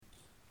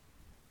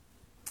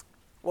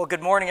Well,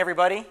 good morning,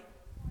 everybody.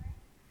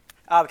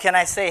 Can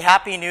I say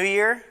Happy New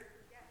Year?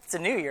 It's a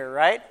new year,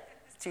 right?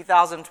 It's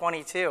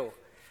 2022.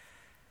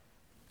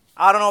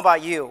 I don't know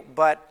about you,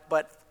 but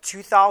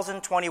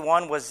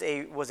 2021 was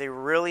a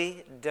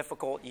really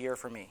difficult year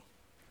for me.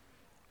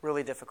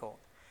 Really difficult.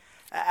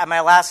 At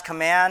my last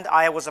command,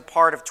 I was a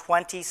part of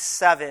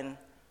 27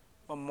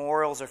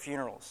 memorials or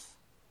funerals,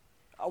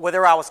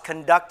 whether I was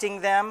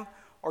conducting them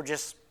or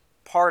just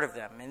part of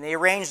them. And they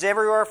ranged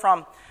everywhere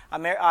from,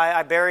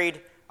 I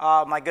buried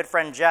my good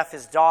friend Jeff,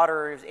 his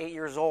daughter, who's 8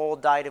 years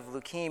old, died of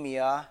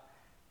leukemia,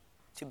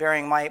 to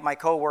burying my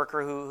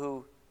coworker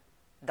who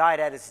died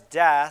at his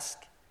desk,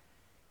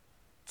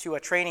 to a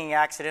training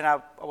accident.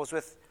 I was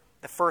with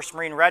the 1st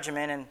Marine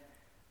Regiment, and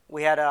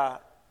we had an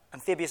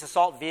amphibious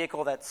assault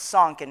vehicle that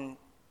sunk and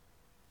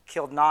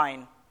killed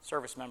 9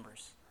 service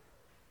members.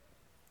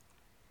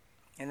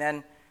 And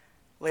then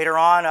later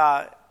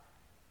on,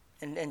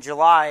 in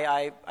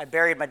July, I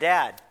buried my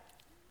dad.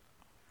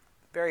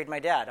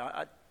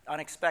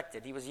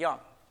 Unexpected. He was young,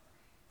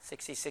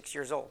 66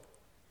 years old.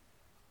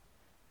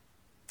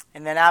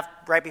 And then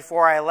right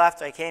before I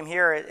left, I came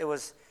here. It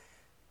was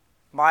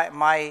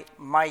my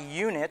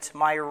unit,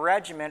 my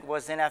regiment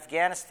was in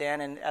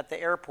Afghanistan and at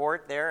the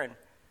airport there and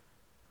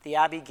the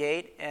Abbey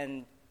Gate,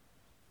 and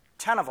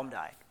 10 of them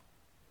died.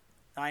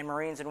 9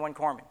 Marines and 1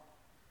 corpsman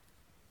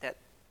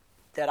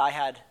that I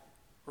had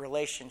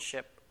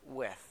relationship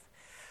with.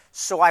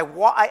 So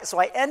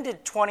I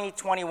ended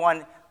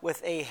 2021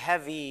 with a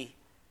heavy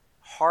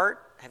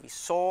heart, heavy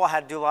soul. I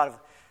had to do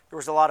there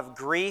was a lot of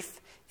grief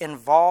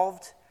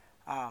involved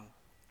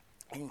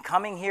in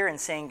coming here and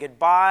saying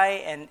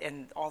goodbye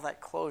and all that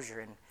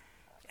closure.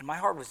 And my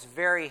heart was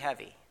very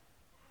heavy.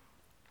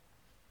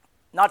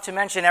 Not to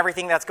mention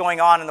everything that's going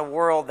on in the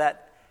world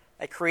that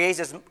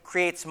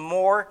creates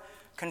more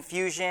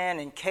confusion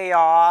and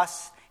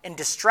chaos and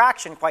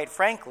distraction, quite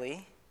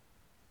frankly.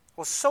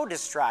 I was so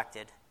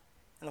distracted.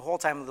 And the whole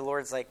time the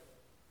Lord's like,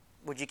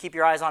 would you keep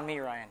your eyes on me,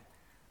 Ryan?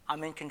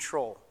 I'm in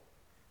control.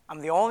 I'm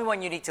the only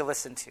one you need to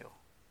listen to.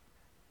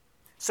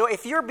 So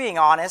if you're being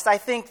honest, I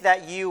think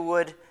that you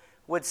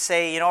would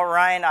say, you know,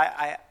 Ryan,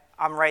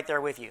 I'm right there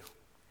with you.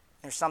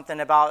 There's something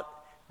about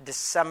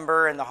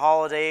December and the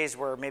holidays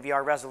where maybe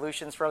our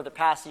resolutions for the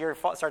past year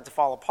start to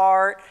fall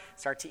apart,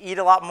 start to eat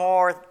a lot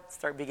more,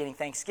 start beginning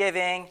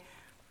Thanksgiving.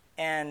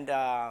 And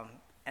I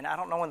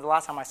don't know when the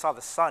last time I saw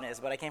the sun is,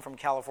 but I came from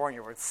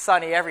California where it's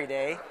sunny every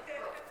day.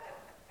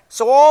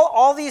 So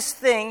all these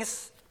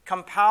things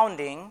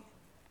compounding,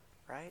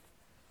 right?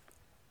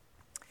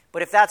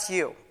 But if that's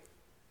you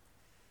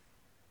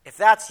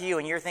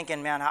and you're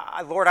thinking, man,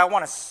 Lord, I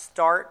want to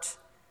start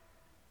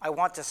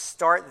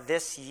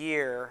this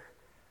year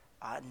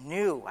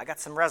new. I got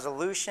some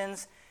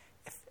resolutions.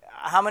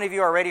 How many of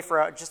you are ready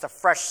for just a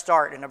fresh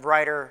start in a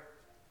brighter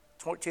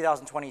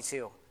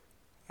 2022?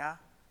 Yeah?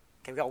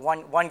 Okay, we got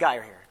one guy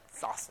here.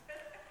 It's awesome.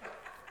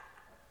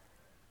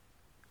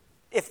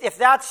 If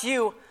that's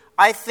you,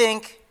 I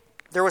think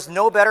there was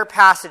no better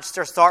passage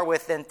to start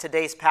with than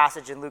today's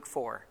passage in Luke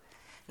 4.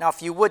 Now,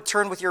 if you would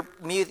turn with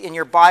me in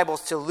your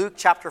Bibles to Luke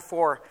chapter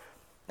 4.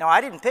 Now, I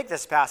didn't pick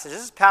this passage.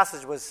 This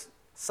passage was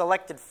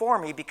selected for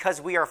me because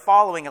we are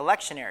following a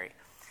lectionary.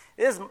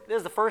 This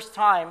is the first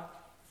time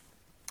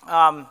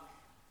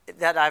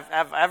that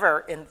I've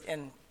ever,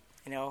 in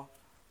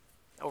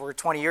over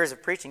 20 years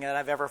of preaching, that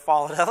I've ever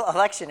followed a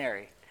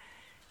lectionary.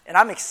 And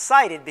I'm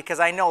excited because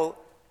I know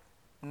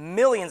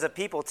millions of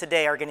people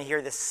today are going to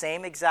hear the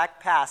same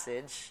exact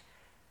passage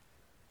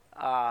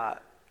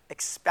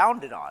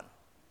expounded on.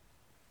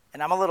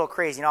 And I'm a little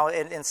crazy.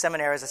 In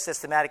seminary as a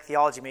systematic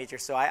theology major,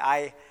 so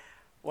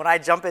when I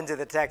jump into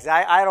the text,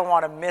 I don't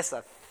want to miss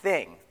a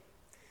thing.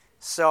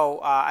 So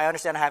I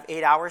understand I have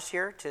 8 hours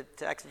here to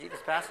exegete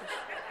this passage.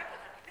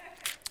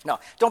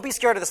 No, don't be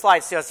scared of the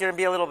slides. So it's going to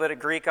be a little bit of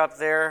Greek up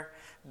there.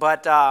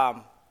 But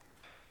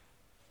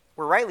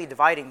we're rightly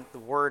dividing the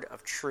word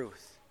of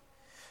truth.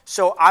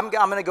 So I'm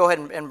going to go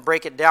ahead and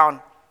break it down.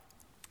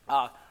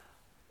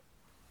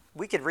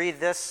 We could read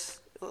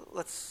this.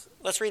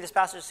 Let's read this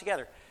passage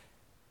together.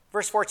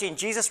 Verse 14,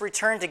 Jesus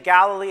returned to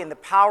Galilee in the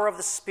power of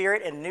the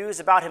Spirit, and news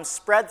about him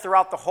spread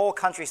throughout the whole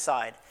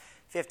countryside.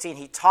 15,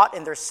 he taught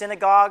in their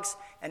synagogues,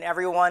 and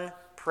everyone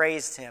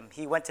praised him.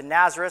 He went to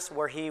Nazareth,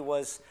 where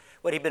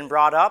he'd been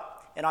brought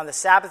up, and on the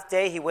Sabbath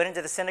day he went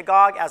into the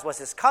synagogue, as was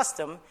his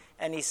custom,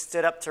 and he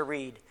stood up to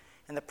read.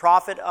 And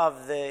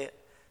the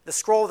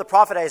scroll of the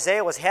prophet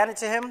Isaiah was handed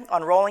to him.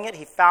 Unrolling it,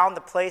 he found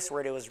the place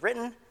where it was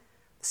written,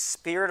 "The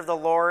Spirit of the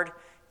Lord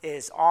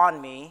is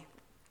on me,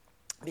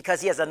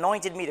 because he has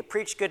anointed me to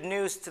preach good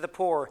news to the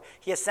poor.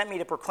 He has sent me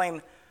to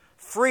proclaim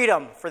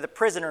freedom for the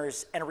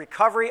prisoners and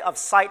recovery of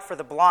sight for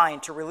the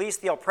blind, to release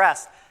the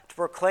oppressed, to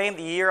proclaim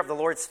the year of the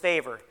Lord's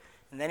favor."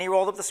 And then he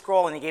rolled up the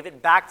scroll and he gave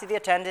it back to the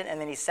attendant, and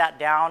then he sat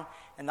down,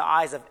 and the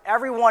eyes of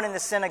everyone in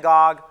the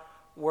synagogue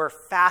were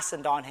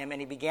fastened on him.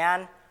 And he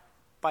began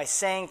by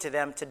saying to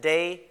them,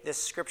 "Today this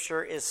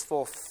scripture is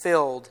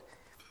fulfilled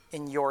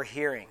in your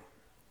hearing."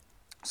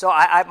 So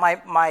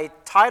my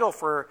title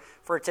for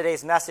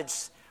today's message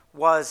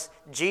was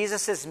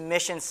Jesus'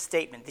 mission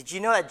statement. Did you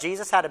know that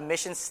Jesus had a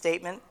mission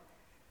statement?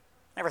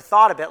 Never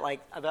thought of it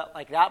like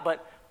that,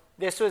 but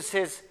this was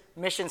his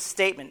mission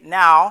statement.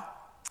 Now,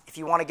 if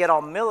you want to get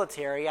all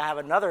military, I have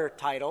another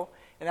title,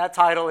 and that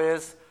title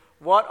is,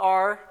 what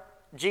are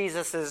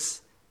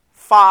Jesus'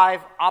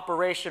 5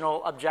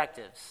 operational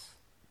objectives?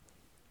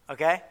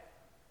 Okay?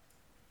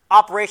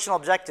 Operational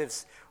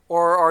objectives,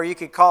 or you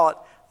could call it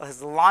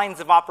his lines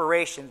of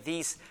operation.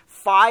 These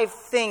 5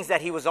 things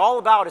that he was all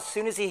about as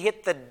soon as he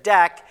hit the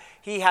deck.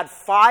 He had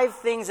 5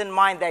 things in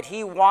mind that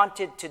he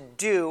wanted to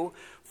do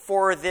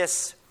for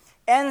this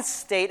end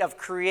state of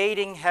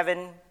creating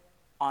heaven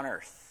on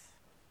earth.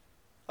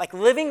 Like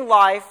living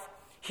life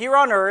here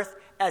on earth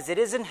as it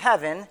is in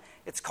heaven.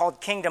 It's called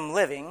kingdom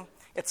living.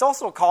 It's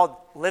also called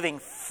living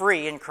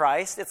free in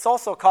Christ. It's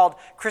also called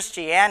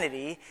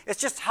Christianity. It's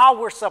just how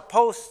we're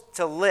supposed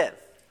to live.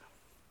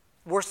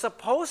 We're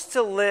supposed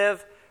to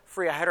live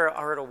free. I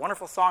heard a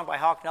wonderful song by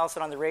Hawk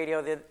Nelson on the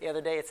radio the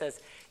other day. It says,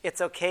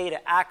 it's okay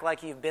to act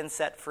like you've been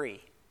set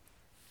free.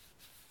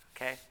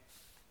 Okay?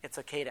 It's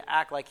okay to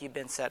act like you've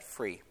been set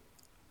free.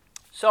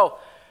 So,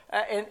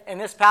 in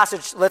this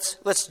passage,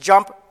 let's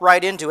jump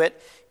right into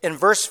it. In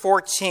verse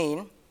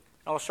 14,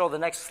 I'll show the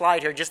next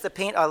slide here, just to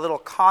paint a little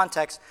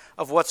context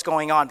of what's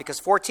going on.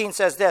 Because 14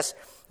 says this,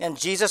 and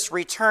Jesus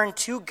returned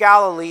to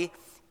Galilee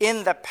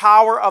in the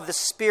power of the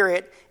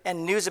Spirit,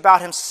 and news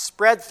about him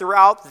spread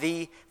throughout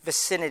the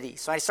vicinity.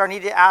 So we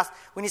need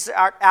to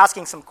start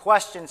asking some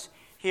questions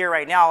here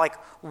right now. Like,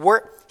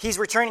 he's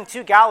returning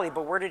to Galilee,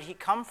 but where did he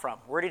come from?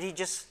 Where did he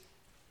just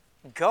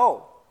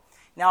go?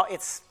 Now,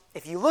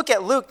 if you look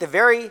at Luke, the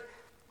very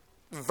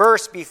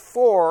verse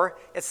before,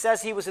 it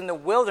says he was in the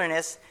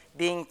wilderness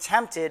being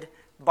tempted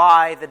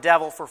by the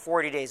devil for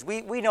 40 days.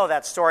 We know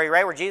that story,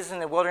 right? Where Jesus in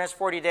the wilderness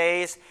 40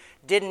 days,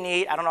 didn't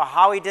eat. I don't know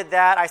how he did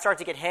that. I started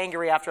to get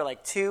hangry after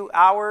like 2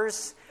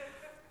 hours.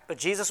 But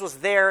Jesus was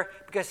there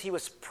because he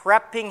was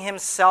prepping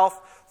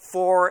himself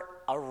for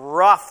a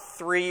rough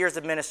 3 years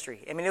of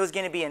ministry. I mean, it was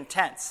going to be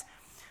intense.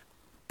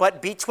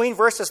 But between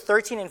verses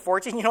 13 and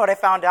 14, you know what I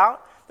found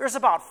out? There's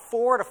about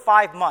 4 to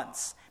 5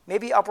 months,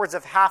 maybe upwards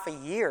of half a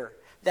year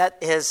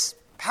that has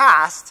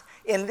passed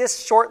in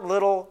this short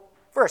little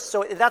verse.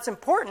 So that's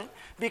important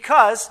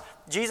because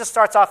Jesus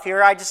starts off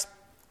here.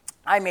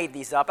 I made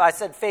these up. I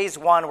said phase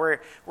 1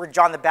 where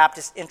John the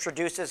Baptist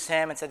introduces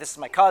him and said, this is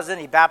my cousin.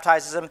 He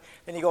baptizes him.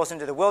 Then he goes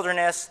into the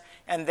wilderness.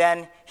 And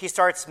then he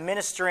starts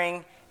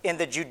ministering in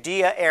the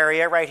Judea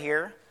area right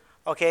here.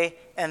 Okay?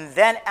 And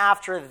then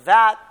after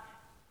that,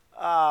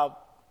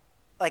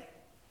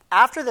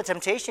 after the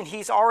temptation,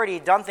 he's already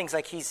done things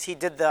like he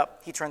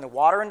turned the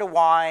water into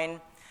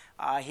wine.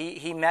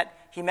 He met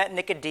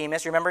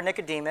Nicodemus. Remember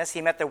Nicodemus?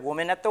 He met the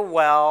woman at the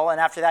well, and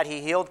after that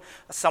he healed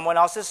someone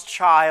else's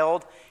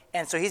child.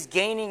 And so he's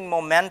gaining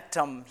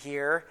momentum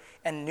here,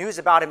 and news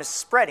about him is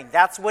spreading.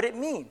 That's what it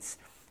means.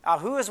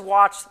 Who has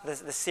watched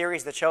the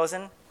series The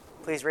Chosen?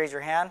 Please raise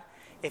your hand.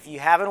 If you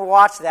haven't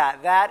watched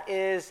that, that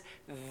is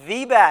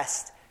the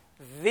best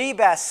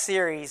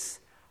series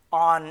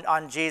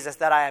on Jesus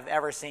that I have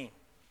ever seen.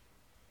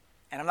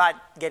 And I'm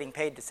not getting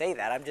paid to say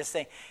that. I'm just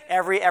saying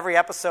every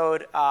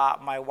episode,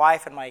 my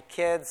wife and my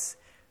kids,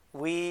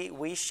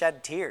 we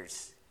shed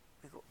tears.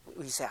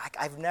 We say,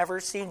 I've never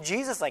seen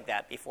Jesus like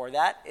that before.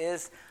 That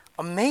is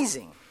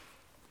amazing.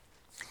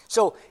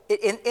 So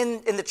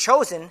in The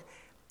Chosen,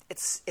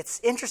 it's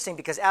interesting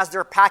because as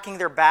they're packing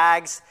their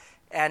bags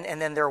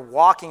and then they're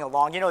walking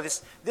along, you know,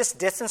 this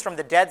distance from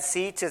the Dead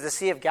Sea to the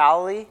Sea of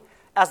Galilee,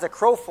 as the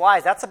crow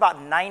flies, that's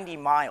about 90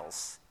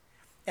 miles.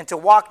 And to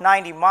walk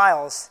 90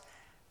 miles,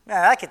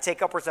 man, that could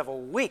take upwards of a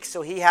week.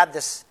 So he had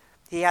this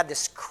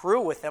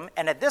crew with him,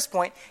 and at this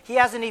point, he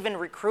hasn't even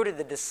recruited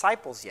the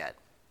disciples yet.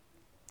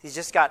 He's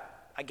just got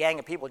a gang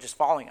of people just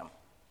following him.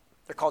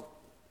 They're called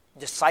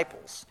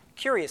disciples,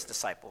 curious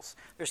disciples.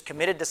 There's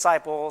committed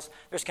disciples,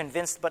 there's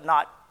convinced but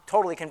not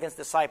totally convinced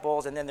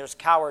disciples, and then there's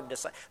coward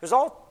disciples. There's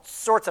all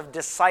sorts of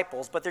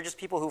disciples, but they're just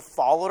people who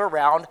followed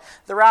around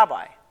the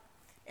rabbi.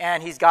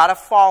 And he's got a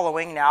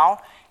following now,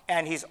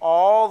 and he's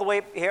all the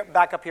way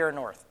back up here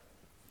north.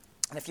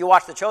 And if you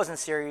watch the Chosen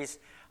series,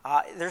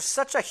 there's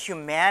such a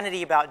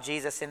humanity about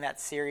Jesus in that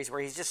series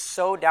where he's just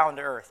so down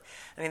to earth.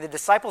 I mean, the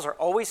disciples are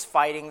always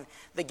fighting.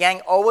 The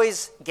gang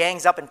always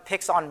gangs up and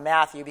picks on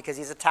Matthew because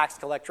he's a tax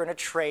collector and a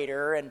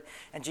traitor. And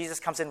Jesus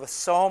comes in with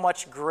so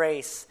much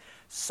grace,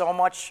 so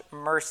much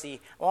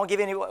mercy. I won't give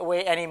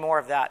away any more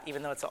of that,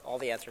 even though all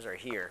the answers are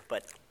here.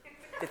 But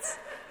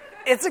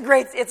it's a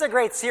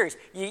great series.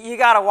 You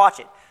got to watch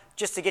it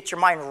just to get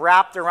your mind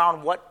wrapped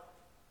around what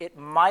it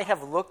might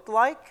have looked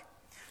like.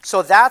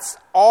 So that's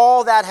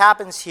all that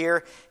happens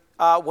here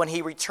when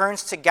he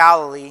returns to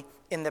Galilee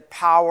in the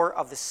power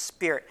of the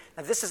Spirit.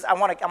 Now I'm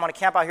going to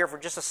camp out here for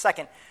just a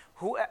second.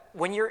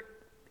 When you're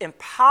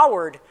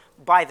empowered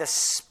by the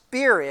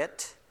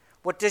Spirit,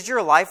 what does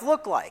your life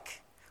look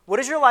like? What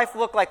does your life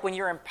look like when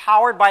you're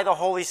empowered by the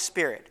Holy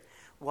Spirit?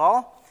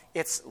 Well,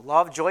 it's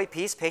love, joy,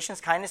 peace,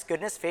 patience, kindness,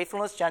 goodness,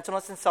 faithfulness,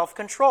 gentleness, and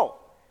self-control.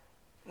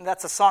 And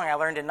that's a song I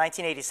learned in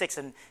 1986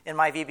 in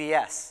my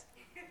VBS.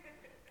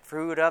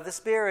 fruit of the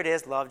Spirit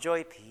is love,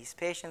 joy, peace,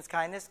 patience,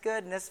 kindness,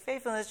 goodness,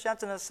 faithfulness,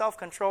 gentleness,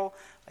 self-control.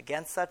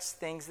 Against such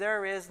things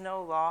there is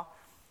no law.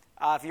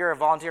 If you're a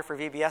volunteer for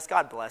VBS,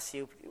 God bless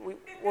you.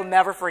 We'll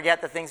never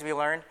forget the things we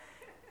learned.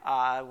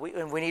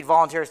 We need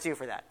volunteers too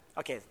for that.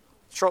 Okay,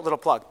 short little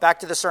plug.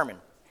 Back to the sermon.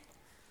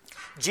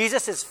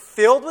 Jesus is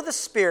filled with the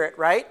Spirit,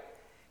 right?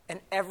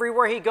 And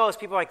everywhere he goes,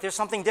 people are like, there's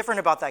something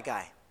different about that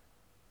guy.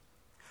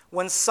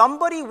 When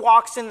somebody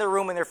walks in the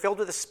room and they're filled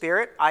with the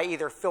Spirit, i.e.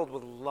 they're filled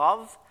with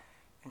love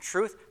and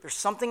truth, there's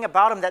something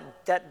about them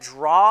that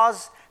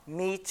draws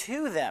me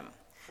to them.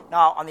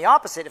 Now, on the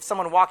opposite, if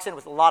someone walks in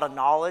with a lot of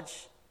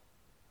knowledge,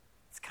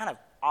 it's kind of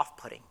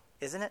off-putting,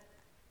 isn't it?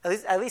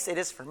 At least it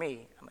is for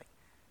me. I'm like,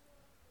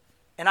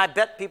 and I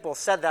bet people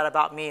said that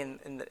about me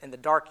in the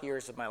dark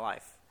years of my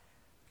life.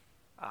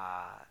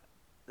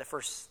 The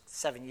first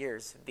 7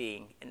 years of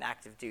being an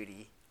active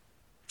duty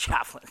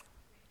chaplain.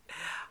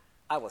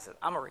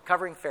 I'm a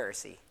recovering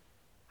Pharisee.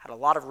 Had a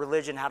lot of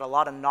religion, had a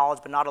lot of knowledge,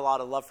 but not a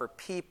lot of love for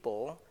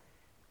people.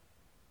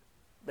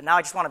 But now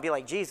I just want to be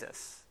like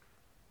Jesus.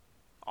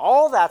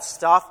 All that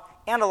stuff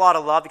and a lot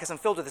of love because I'm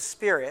filled with the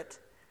Spirit.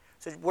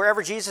 So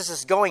wherever Jesus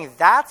is going,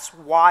 that's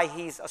why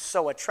he's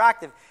so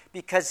attractive,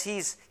 because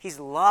he's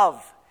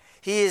love.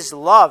 He is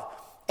love.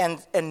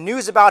 And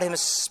news about him is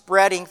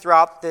spreading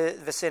throughout the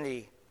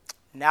vicinity.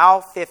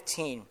 Now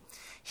 15.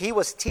 He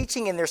was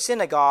teaching in their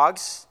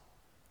synagogues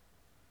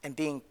and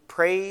being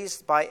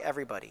praised by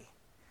everybody.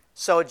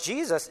 So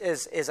Jesus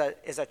is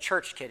a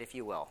church kid, if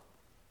you will.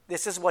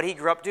 This is what he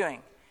grew up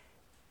doing.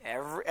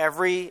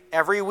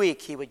 Every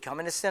week he would come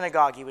into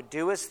synagogue, he would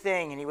do his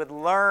thing, and he would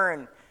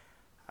learn,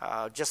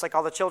 just like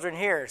all the children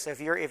here. So if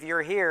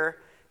you're here,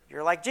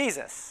 you're like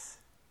Jesus.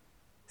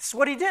 This is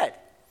what he did.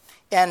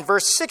 And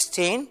verse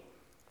 16,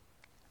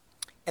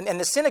 and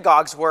the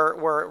synagogues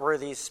were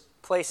these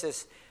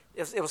places.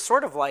 It was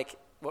sort of like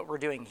what we're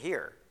doing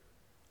here.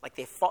 Like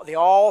they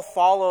all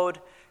followed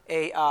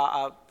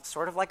a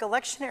sort of like a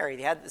lectionary.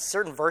 They had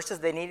certain verses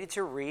they needed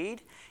to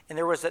read, and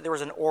there was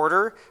an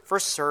order for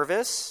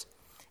service.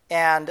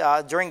 And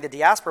during the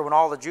diaspora, when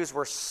all the Jews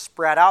were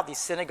spread out, these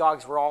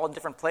synagogues were all in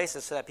different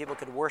places so that people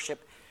could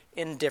worship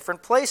in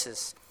different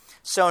places.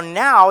 So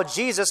now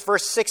Jesus,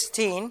 verse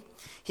 16,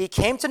 he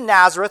came to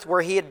Nazareth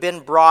where he had been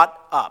brought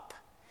up.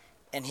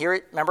 And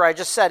here, remember I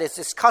just said, it's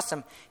his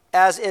custom.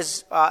 As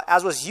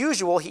was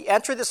usual, he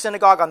entered the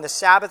synagogue on the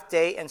Sabbath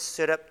day and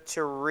stood up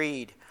to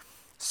read.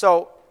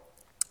 So,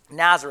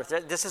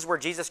 Nazareth, this is where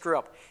Jesus grew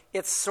up.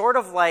 It's sort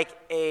of like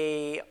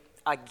a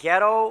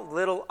ghetto,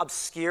 little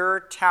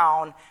obscure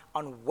town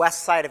on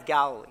west side of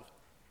Galilee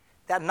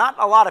that not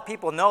a lot of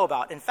people know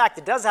about. In fact,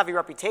 it does have a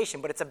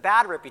reputation, but it's a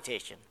bad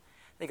reputation.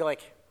 They go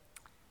like,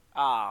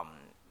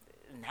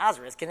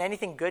 Nazareth, can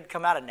anything good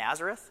come out of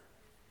Nazareth?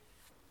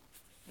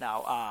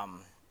 No,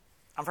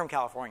 I'm from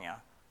California.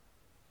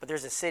 But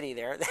there's a city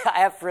there. I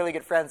have really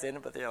good friends in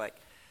it, but they're like,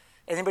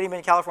 has anybody been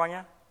to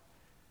California?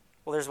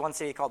 Well, there's one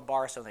city called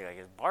Barstow. They're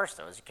like,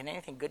 Barstow? Can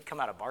anything good come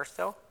out of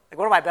Barstow? Like,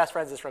 one of my best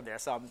friends is from there,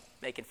 so I'm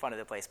making fun of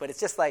the place. But it's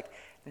just like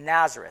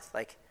Nazareth.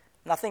 Like,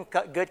 nothing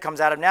good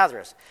comes out of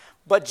Nazareth.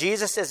 But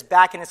Jesus is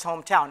back in his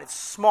hometown. It's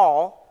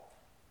small,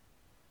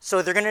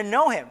 so they're going to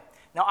know him.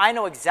 Now, I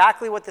know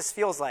exactly what this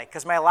feels like,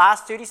 because my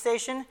last duty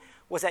station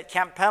was at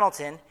Camp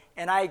Pendleton,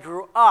 and I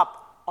grew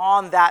up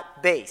on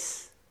that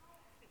base.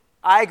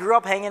 I grew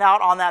up hanging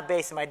out on that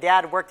base, and my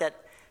dad worked at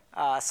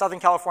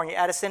Southern California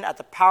Edison at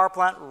the power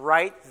plant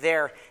right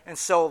there. And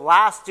so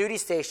last duty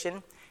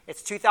station,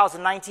 it's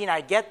 2019,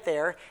 I get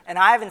there, and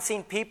I haven't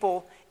seen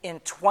people in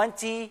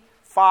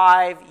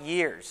 25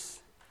 years.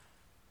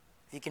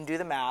 If you can do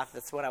the math,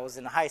 that's when I was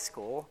in high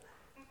school.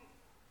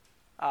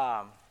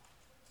 I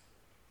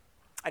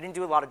didn't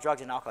do a lot of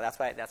drugs and alcohol. That's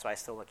why I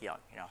still look young,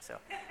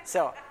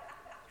 So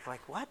you're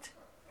like, what?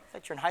 I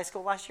thought you were in high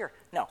school last year.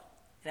 No.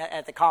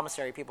 At the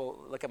commissary, people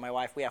look at my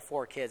wife. We have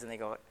 4 kids, and they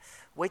go,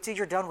 wait till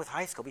you're done with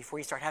high school before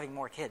you start having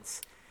more kids.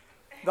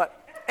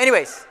 But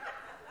anyways,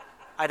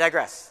 I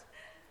digress.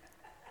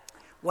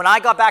 When I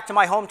got back to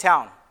my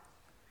hometown,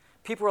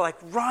 people were like,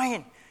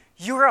 Ryan,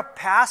 you're a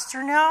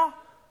pastor now?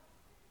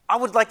 I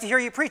would like to hear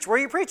you preach. Where are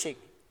you preaching?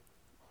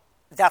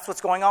 That's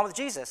what's going on with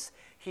Jesus.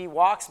 He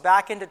walks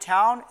back into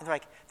town, and they're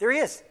like, there he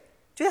is.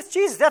 Dude, that's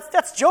Jesus.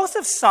 That's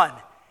Joseph's son.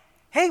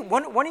 Hey,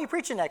 when are you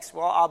preaching next?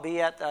 Well, I'll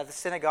be at the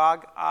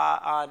synagogue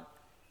on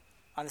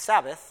the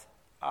Sabbath,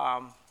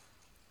 and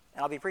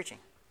I'll be preaching.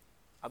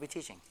 I'll be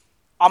teaching.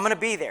 I'm going to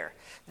be there.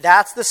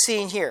 That's the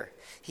scene here.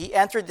 He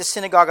entered the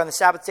synagogue on the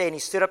Sabbath day, and he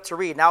stood up to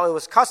read. Now, it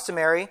was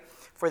customary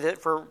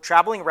for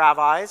traveling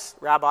rabbis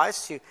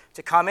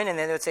to come in, and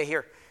then they would say,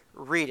 here,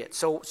 read it.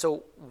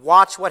 So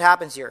watch what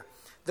happens here.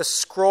 The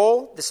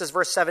scroll, this is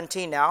verse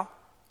 17 now.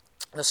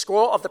 The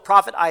scroll of the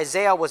prophet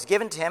Isaiah was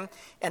given to him,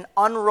 and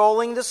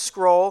unrolling the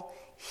scroll,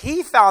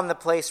 he found the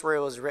place where it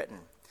was written.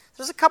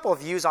 There's a couple of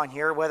views on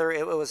here, whether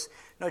it was,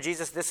 no,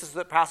 Jesus, this is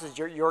the passage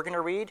you're going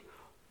to read.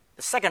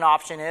 The second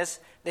option is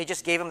they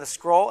just gave him the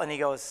scroll, and he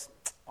goes,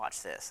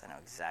 watch this. I know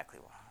exactly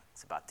what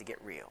it's about to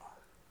get real.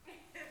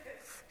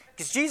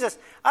 Because Jesus,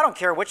 I don't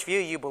care which view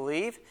you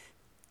believe,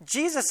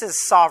 Jesus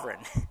is sovereign.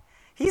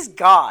 He's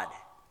God.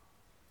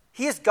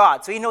 He is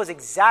God, so he knows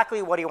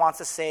exactly what he wants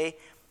to say.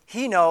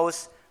 He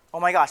knows, oh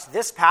my gosh,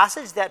 this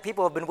passage that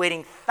people have been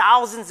waiting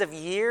thousands of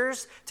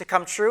years to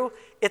come true,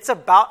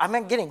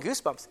 I'm getting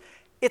goosebumps.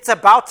 It's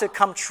about to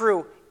come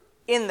true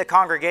in the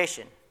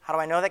congregation. How do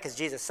I know that? Because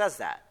Jesus says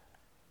that.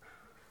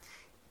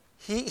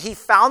 He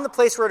found the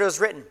place where it was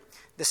written.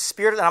 The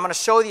Spirit, and I'm going to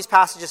show these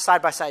passages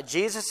side by side.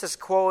 Jesus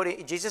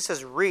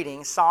is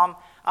reading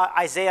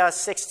Isaiah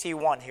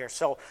 61 here.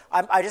 So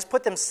I just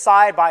put them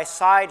side by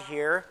side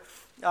here.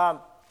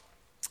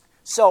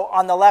 So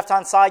on the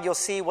left-hand side, you'll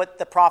see what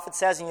the prophet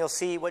says, and you'll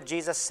see what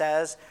Jesus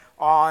says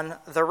on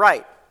the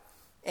right.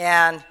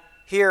 And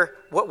here,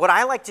 what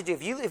I like to do,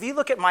 if you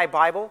look at my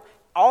Bible,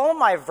 all of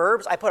my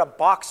verbs, I put a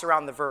box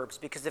around the verbs,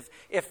 because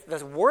if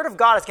the Word of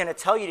God is going to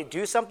tell you to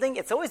do something,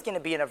 it's always going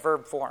to be in a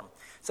verb form.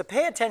 So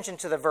pay attention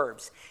to the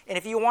verbs. And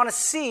if you want to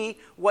see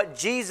what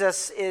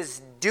Jesus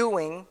is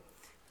doing,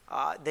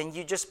 then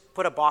you just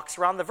put a box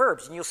around the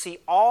verbs, and you'll see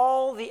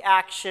all the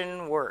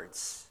action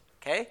words.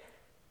 Okay?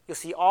 You'll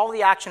see all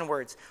the action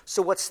words.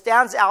 So what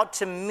stands out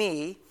to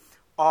me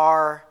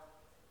are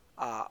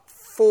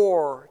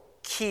 4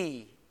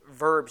 key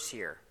verbs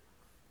here.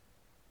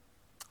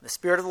 The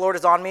Spirit of the Lord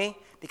is on me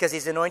because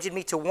he's anointed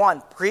me to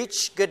 1,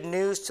 preach good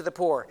news to the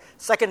poor.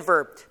 Second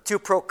verb, to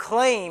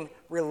proclaim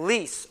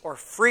release or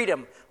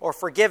freedom or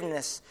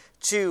forgiveness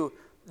to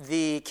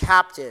the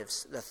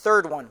captives. The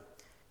third one,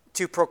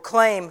 to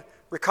proclaim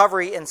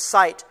recovery in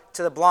sight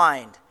to the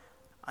blind.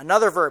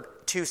 Another verb,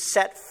 to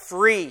set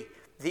free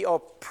the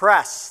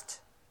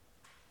oppressed.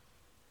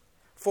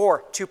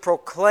 4, to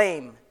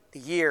proclaim the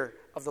year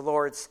of the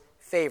Lord's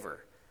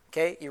favor.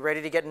 Okay, you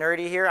ready to get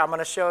nerdy here? I'm going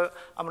to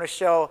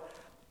show.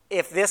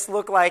 If this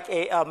looked like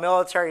a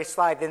military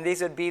slide, then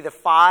these would be the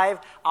 5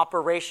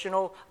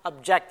 operational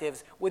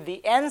objectives with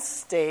the end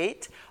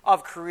state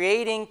of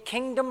creating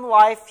kingdom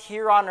life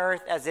here on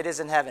earth as it is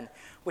in heaven.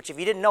 Which, if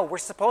you didn't know, we're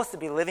supposed to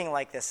be living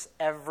like this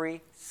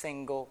every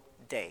single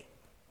day.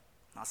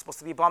 Not supposed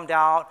to be bummed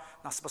out,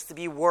 not supposed to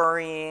be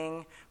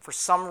worrying. For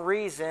some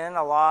reason,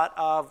 a lot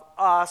of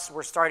us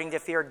were starting to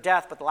fear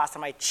death, but the last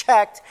time I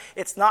checked,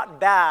 it's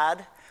not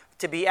bad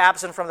to be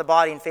absent from the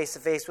body and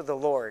face-to-face with the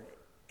Lord.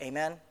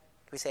 Amen?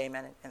 Can we say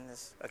amen in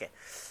this? Okay.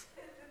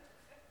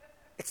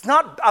 It's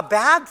not a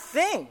bad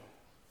thing.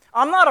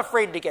 I'm not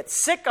afraid to get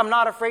sick. I'm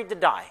not afraid to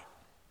die.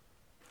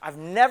 I've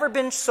never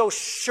been so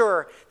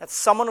sure that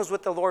someone was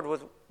with the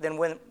Lord than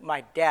when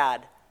my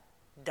dad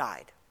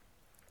died.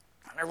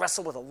 And I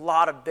wrestle with a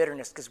lot of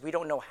bitterness because we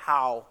don't know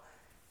how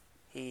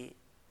he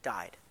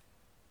died.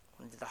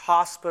 Went to the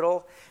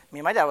hospital. I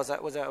mean, my dad was a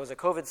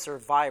COVID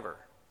survivor.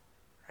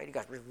 Right? He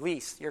got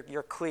released.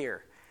 You're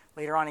clear.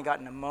 Later on, he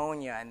got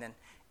pneumonia,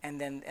 and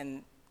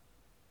then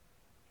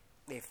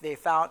they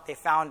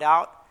found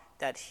out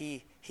that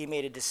he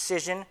made a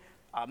decision,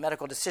 a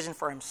medical decision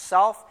for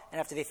himself.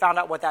 And after they found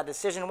out what that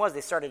decision was,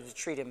 they started to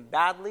treat him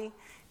badly,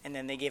 and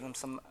then they gave him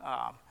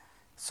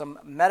some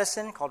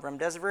medicine called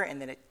remdesivir,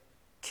 and then it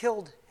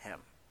killed him.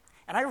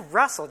 And I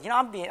wrestled.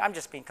 I'm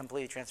just being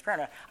completely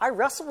transparent. I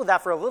wrestled with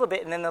that for a little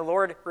bit, and then the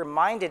Lord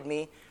reminded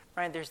me,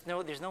 Ryan, there's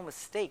no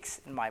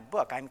mistakes in my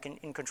book. I'm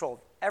in control of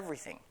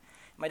everything.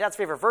 My dad's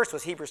favorite verse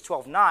was Hebrews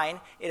 12:9.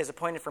 It is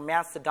appointed for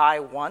man to die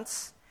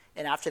once,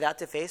 and after that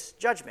to face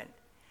judgment.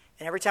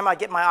 And every time I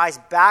get my eyes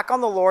back on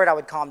the Lord, I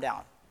would calm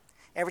down.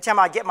 Every time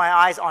I get my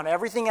eyes on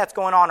everything that's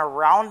going on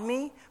around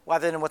me,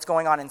 rather than what's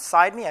going on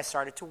inside me, I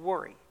started to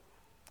worry.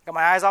 I got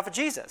my eyes off of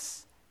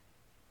Jesus.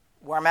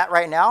 Where I'm at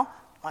right now,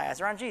 my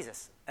eyes are on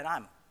Jesus, and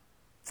I'm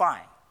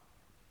fine.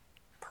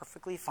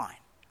 Perfectly fine.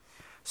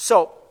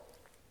 So,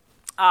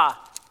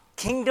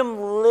 kingdom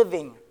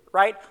living,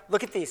 right?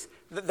 Look at these.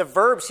 The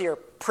verbs here,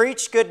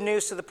 preach good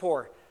news to the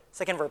poor.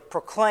 Second verb,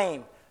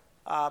 proclaim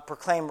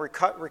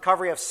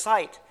recovery of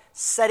sight,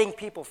 setting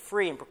people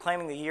free, and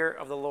proclaiming the year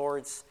of the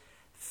Lord's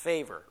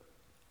favor.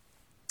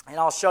 And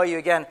I'll show you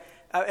again,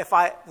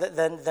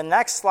 the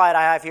next slide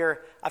I have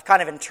here, I've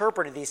kind of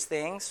interpreted these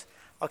things.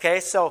 Okay,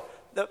 so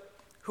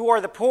who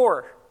are the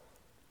poor?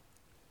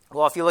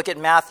 Well, if you look at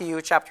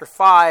Matthew chapter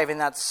 5 in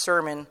that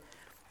sermon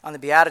on the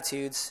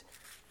Beatitudes,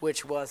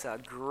 which was a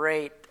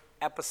great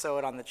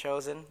episode on The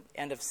Chosen,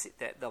 end of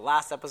the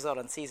last episode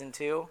on season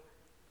 2,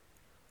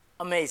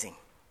 amazing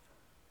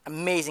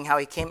how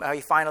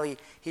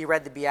he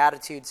read the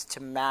Beatitudes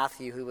to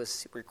Matthew, who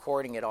was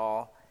recording it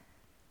all,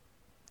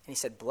 and he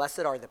said, "Blessed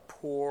are the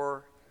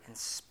poor in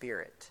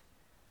spirit."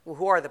 Well,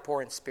 who are the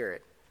poor in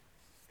spirit?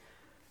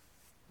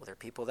 Well, they're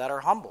people that are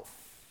humble.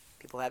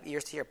 People have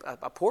ears to hear.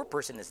 A poor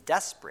person is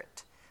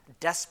desperate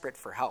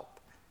for help.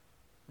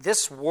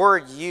 This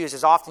word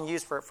is often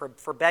used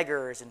for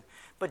beggars.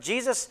 But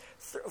Jesus,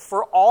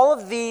 for all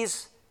of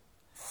these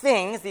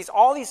things,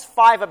 all these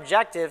 5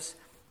 objectives,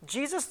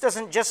 Jesus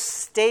doesn't just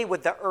stay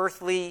with the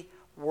earthly,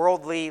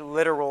 worldly,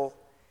 literal.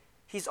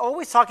 He's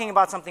always talking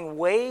about something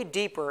way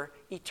deeper,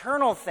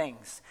 eternal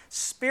things,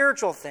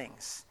 spiritual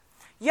things.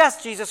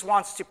 Yes, Jesus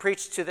wants to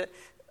preach to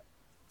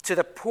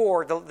the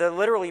poor, the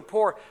literally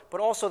poor, but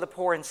also the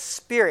poor in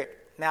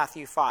spirit,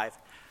 Matthew 5.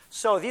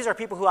 So these are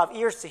people who have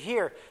ears to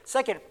hear.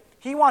 Second,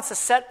 he wants to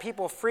set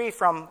people free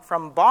from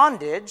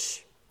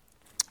bondage,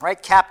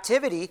 right?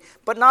 Captivity,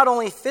 but not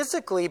only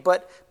physically,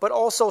 but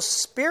also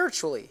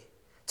spiritually,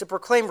 to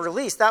proclaim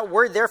release. That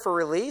word there for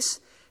release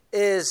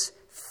is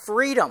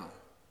freedom.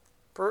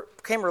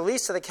 Proclaim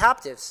release to the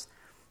captives.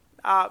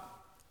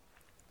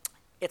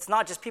 It's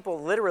not just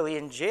people literally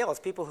in jail. It's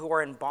people who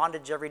are in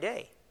bondage every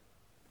day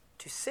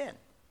to sin.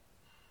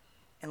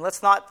 And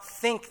let's not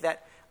think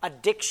that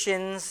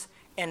addictions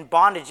and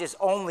bondage is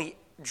only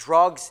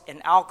drugs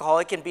and alcohol.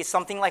 It can be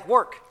something like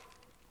work.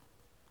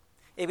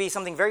 It can be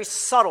something very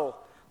subtle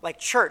like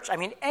church. I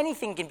mean,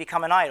 anything can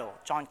become an idol.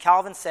 John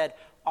Calvin said,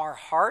 our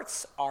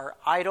hearts are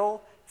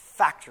idol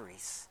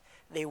factories.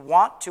 They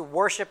want to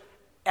worship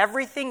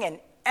everything and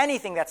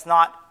anything that's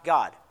not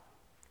God.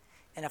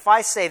 And if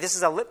I say, this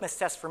is a litmus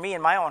test for me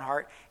in my own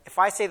heart, if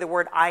I say the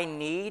word I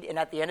need, and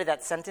at the end of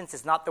that sentence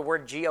is not the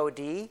word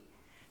G-O-D,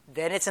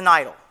 then it's an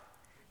idol.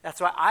 That's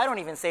why I don't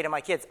even say to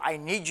my kids, I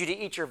need you to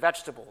eat your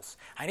vegetables.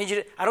 I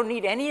don't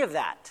need any of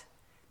that.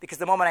 Because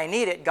the moment I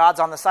need it, God's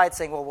on the side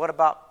saying, well, what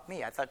about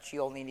me? I thought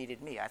you only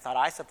needed me. I thought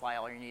I supply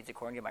all your needs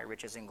according to my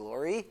riches and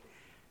glory.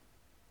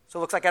 So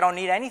it looks like I don't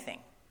need anything.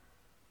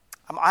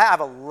 I have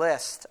a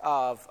list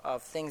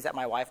of things that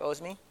my wife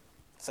owes me.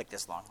 It's like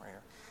this long right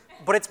here.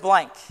 But it's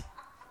blank.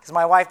 Because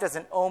my wife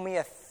doesn't owe me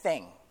a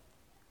thing.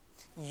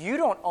 You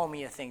don't owe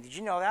me a thing. Did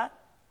you know that?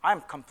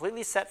 I'm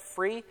completely set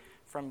free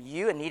from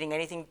you and needing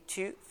anything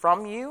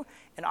from you,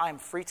 and I'm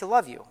free to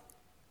love you.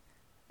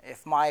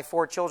 If my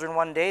 4 children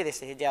one day, they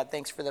say, hey, Dad,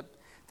 thanks for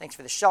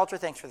the shelter,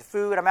 thanks for the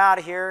food, I'm out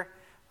of here.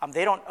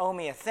 They don't owe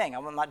me a thing.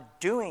 I'm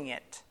not doing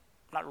it.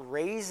 I'm not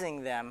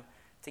raising them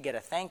to get a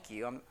thank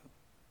you. I'm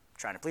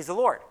trying to please the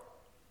Lord.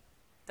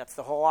 That's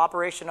the whole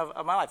operation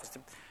of my life,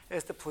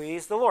 is to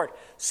please the Lord.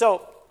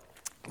 So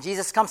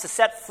Jesus comes to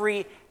set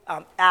free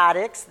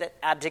addicts. That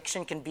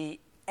addiction can be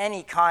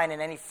any kind and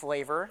any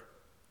flavor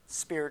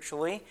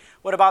spiritually.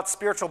 What about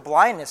spiritual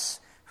blindness?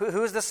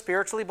 Who's the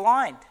spiritually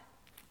blind?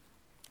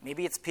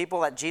 Maybe it's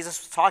people that Jesus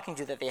was talking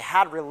to, that they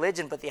had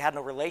religion, but they had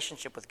no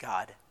relationship with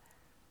God.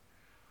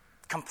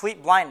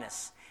 Complete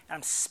blindness. And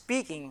I'm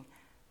speaking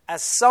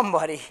as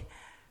somebody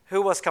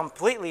who was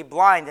completely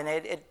blind, and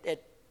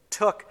it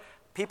took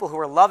people who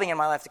were loving in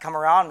my life to come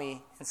around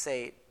me and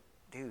say,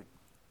 dude,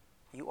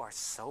 you are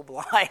so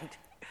blind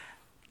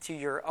to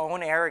your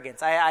own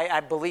arrogance. I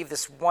believe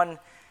this one,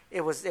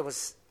 it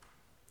was.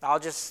 I'll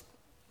just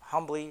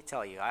humbly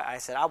tell you. I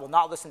said, I will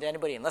not listen to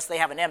anybody unless they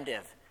have an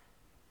MDiv.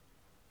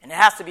 And it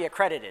has to be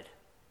accredited.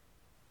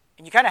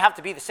 And you kind of have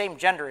to be the same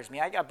gender as me.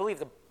 I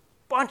believed a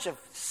bunch of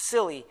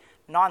silly,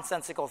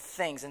 nonsensical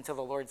things until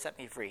the Lord set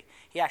me free.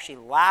 He actually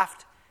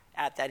laughed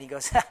at that. He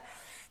goes,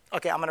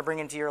 okay, I'm going to bring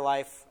into your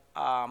life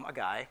a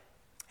guy.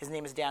 His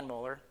name is Dan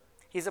Moeller.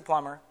 He's a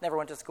plumber, never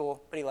went to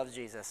school, but he loves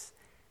Jesus.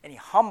 And he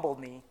humbled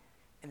me,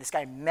 and this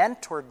guy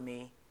mentored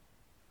me,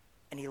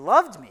 and he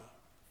loved me.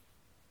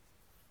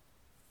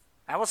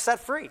 I was set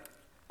free.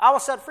 I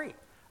was set free.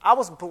 I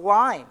was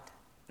blind.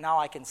 Now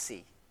I can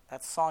see.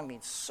 That song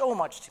means so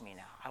much to me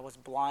now. I was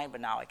blind, but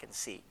now I can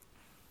see.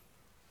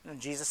 And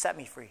Jesus set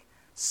me free.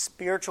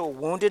 Spiritual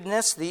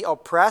woundedness, the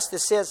oppressed. It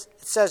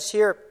says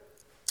here,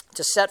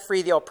 to set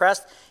free the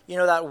oppressed. You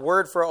know that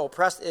word for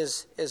oppressed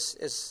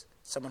is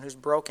someone who's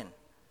broken.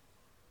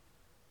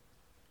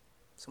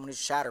 Someone who's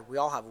shattered. We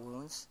all have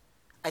wounds.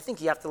 I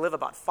think you have to live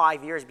about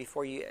 5 years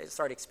before you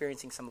start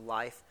experiencing some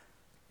life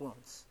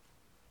wounds.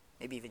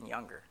 Maybe even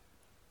younger.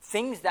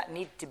 Things that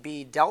need to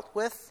be dealt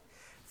with,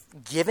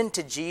 given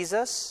to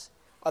Jesus,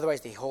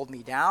 otherwise they hold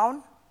me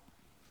down.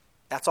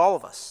 That's all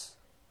of us,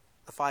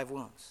 the 5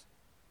 wounds.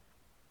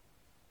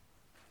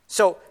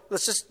 So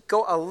let's just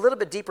go a little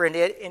bit deeper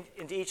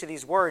into each of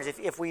these words.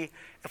 If we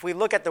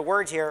look at the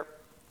words here,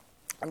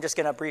 I'm just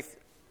going to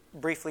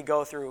briefly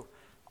go through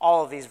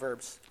all of these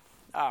verbs.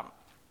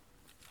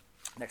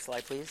 Next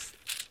slide, please.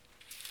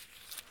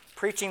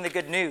 Preaching the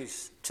good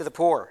news to the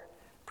poor.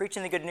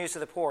 Preaching the good news to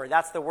the poor.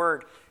 That's the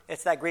word.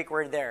 It's that Greek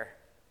word there.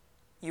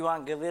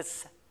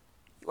 Euangelizo.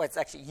 Well, it's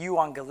actually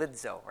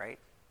euangelizo, right?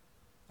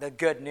 The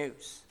good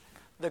news.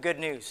 The good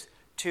news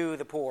to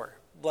the poor.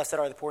 Blessed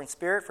are the poor in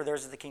spirit, for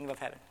theirs is the kingdom of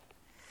heaven.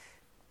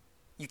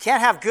 You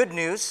can't have good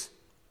news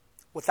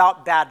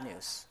without bad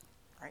news.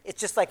 Right? It's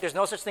just like there's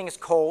no such thing as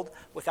cold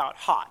without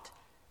hot.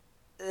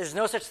 There's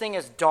no such thing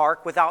as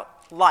dark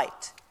without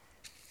light.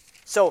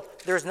 So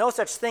there's no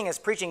such thing as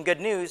preaching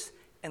good news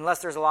unless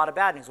there's a lot of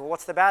bad news. Well,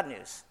 what's the bad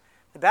news?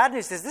 The bad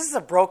news is this is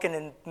a broken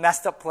and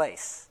messed up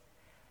place.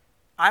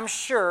 I'm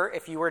sure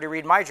if you were to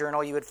read my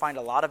journal, you would find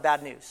a lot of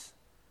bad news.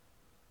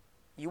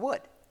 You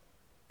would.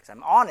 Because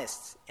I'm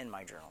honest in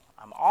my journal.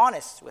 I'm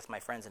honest with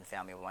my friends and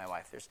family, with my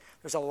wife.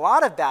 There's a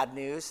lot of bad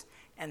news,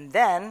 and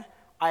then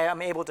I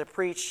am able to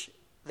preach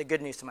the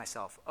good news to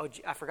myself. Oh,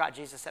 I forgot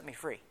Jesus set me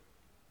free.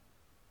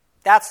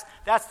 That's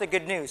the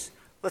good news.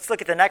 Let's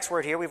look at the next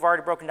word here. We've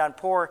already broken down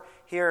poor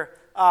here.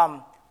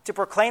 To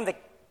proclaim the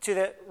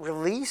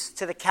release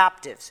to the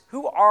captives.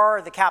 Who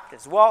are the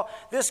captives? Well,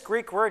 this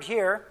Greek word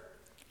here,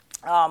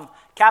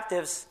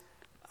 captives,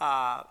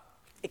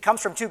 It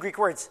comes from two Greek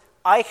words,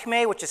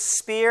 eichme, which is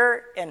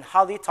spear, and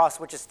halitos,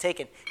 which is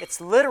taken.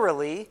 It's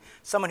literally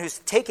someone who's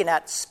taken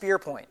at spear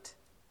point.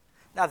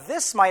 Now,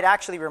 this might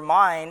actually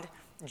remind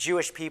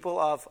Jewish people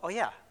of, oh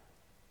yeah,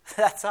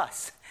 that's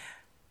us.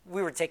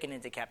 We were taken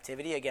into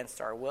captivity against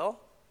our will.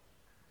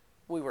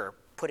 We were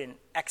put in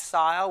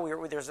exile.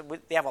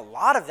 They have a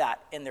lot of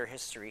that in their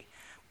history.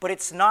 But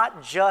it's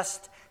not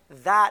just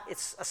that.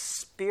 It's a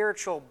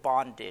spiritual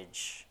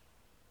bondage.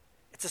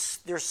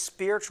 There's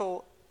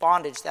spiritual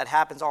bondage that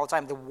happens all the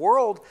time. The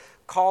world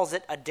calls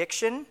it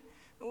addiction.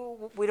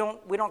 We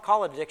don't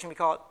call it addiction. We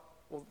call it,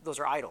 well, those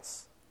are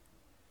idols.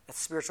 That's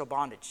spiritual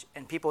bondage.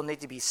 And people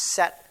need to be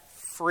set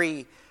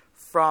free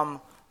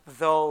from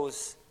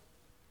those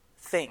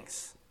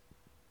things.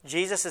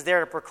 Jesus is there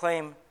to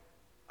proclaim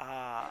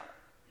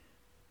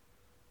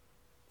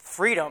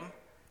freedom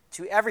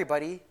to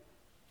everybody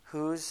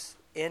who's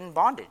in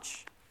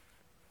bondage.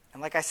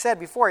 And like I said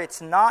before,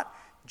 it's not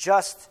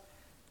just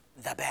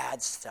the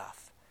bad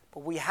stuff.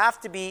 But we have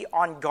to be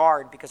on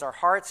guard because our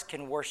hearts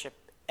can worship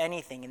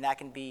anything, and that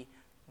can be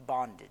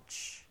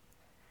bondage.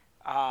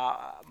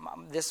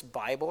 This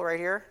Bible right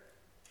here,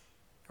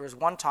 there was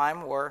one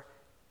time where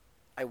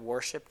I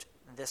worshipped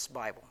this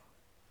Bible.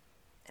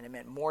 And it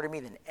meant more to me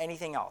than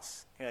anything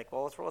else. You're like,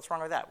 well, what's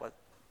wrong with that? One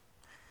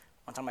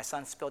time my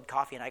son spilled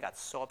coffee, and I got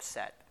so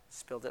upset.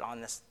 Spilled it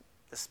on this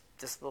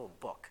little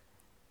book.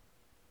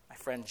 My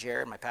friend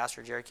Jared, my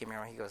pastor Jared, came here,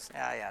 and he goes,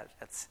 yeah,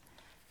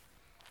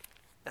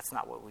 that's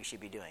not what we should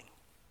be doing.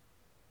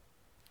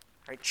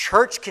 Right?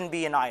 Church can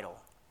be an idol.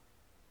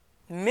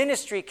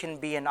 Ministry can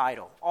be an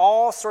idol.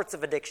 All sorts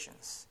of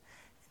addictions.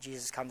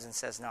 Jesus comes and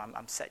says, no,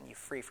 I'm setting you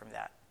free from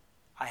that.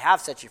 I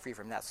have set you free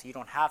from that, so you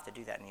don't have to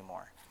do that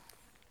anymore.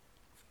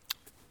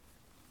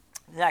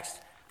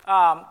 Next,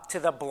 to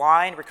the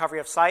blind, recovery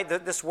of sight.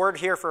 This word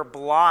here for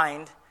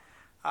blind,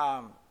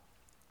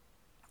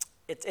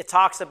 it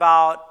talks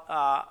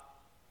about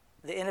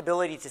the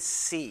inability to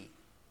see,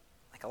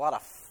 like a lot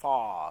of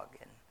fog.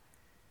 And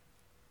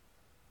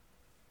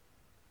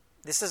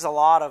this is a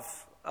lot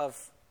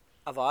of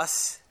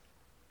us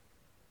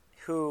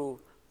who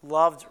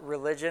loved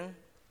religion,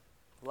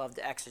 loved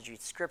to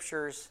exegete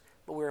scriptures,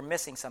 but we were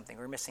missing something.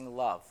 We were missing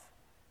love.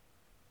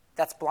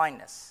 That's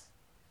blindness.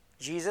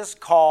 Jesus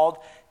called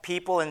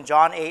people in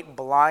John 8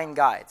 blind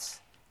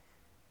guides.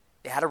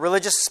 They had a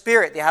religious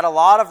spirit. They had a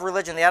lot of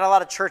religion. They had a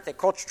lot of church.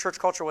 Church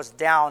culture was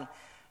down,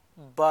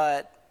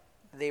 but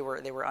they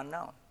were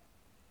unknown.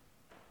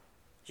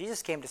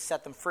 Jesus came to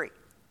set them free.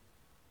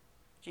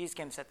 Jesus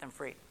came to set them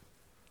free.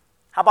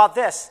 How about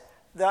this?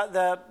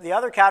 The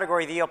other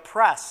category, the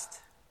oppressed.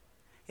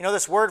 You know,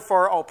 this word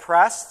for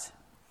oppressed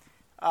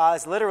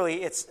is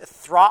literally, it's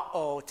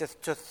thrao,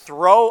 to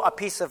throw a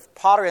piece of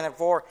pottery on the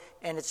floor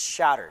and it's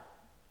shattered.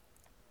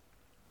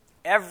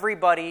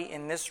 Everybody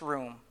in this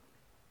room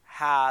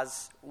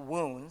has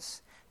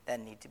wounds that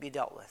need to be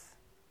dealt with.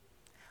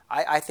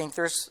 I think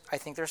there's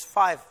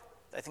five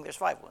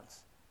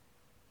wounds.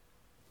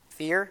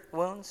 Fear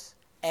wounds,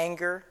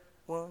 anger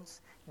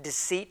wounds,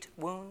 deceit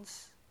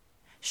wounds,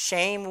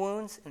 shame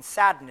wounds, and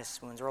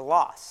sadness wounds or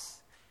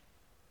loss.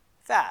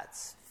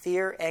 Fads.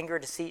 Fear, anger,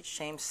 deceit,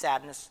 shame,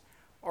 sadness,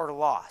 or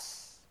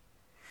loss.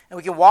 And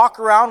we can walk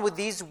around with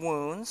these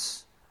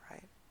wounds,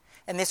 right?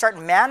 And they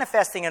start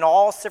manifesting in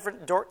all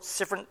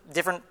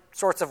different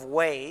sorts of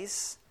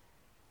ways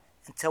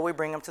until we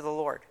bring them to the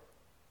Lord.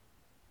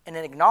 And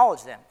then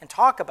acknowledge them and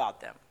talk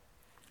about them.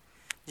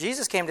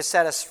 Jesus came to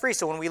set us free,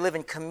 so when we live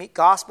in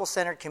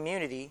gospel-centered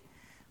community,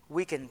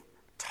 we can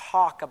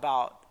talk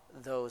about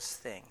those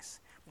things.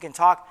 We can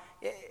talk,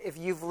 if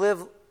you've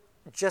lived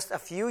just a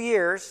few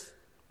years,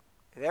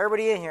 if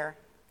everybody in here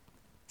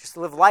just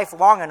live life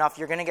long enough,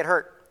 you're going to get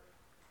hurt.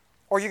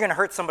 Or you're going to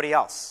hurt somebody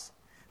else.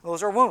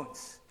 Those are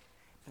wounds,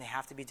 and they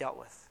have to be dealt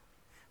with.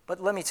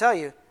 But let me tell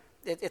you,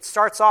 it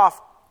starts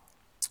off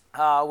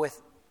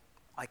with,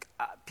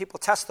 people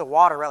test the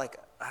water, right? Like,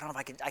 I don't know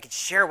if I could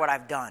share what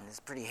I've done. It's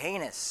pretty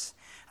heinous.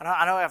 I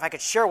don't know if I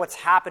could share what's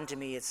happened to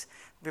me.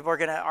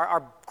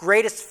 Our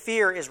greatest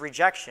fear is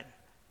rejection.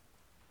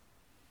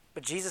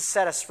 But Jesus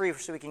set us free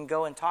so we can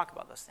go and talk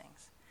about those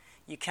things.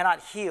 You cannot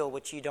heal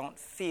what you don't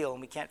feel,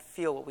 and we can't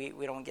feel what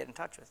we don't get in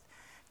touch with.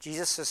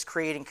 Jesus is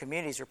creating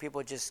communities where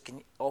people just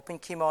can open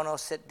kimono,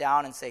 sit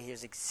down, and say,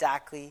 here's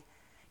exactly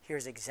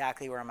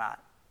where I'm at.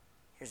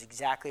 Here's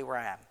exactly where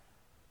I am.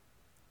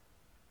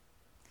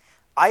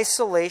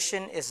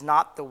 Isolation is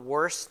not the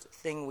worst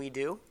thing we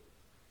do,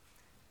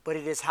 but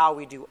it is how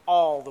we do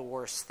all the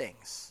worst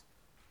things.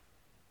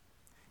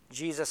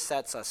 Jesus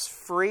sets us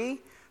free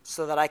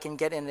so that I can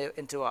get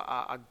into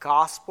a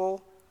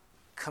gospel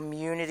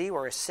community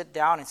where I sit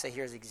down and say,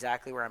 here's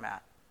exactly where I'm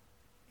at.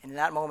 And in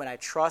that moment, I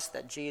trust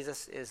that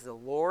Jesus is the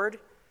Lord,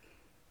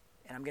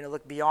 and I'm going to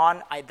look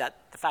beyond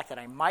the fact that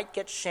I might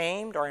get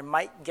shamed or I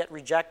might get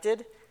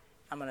rejected.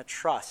 I'm going to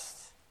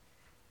trust.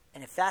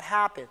 And if that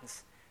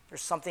happens,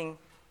 there's something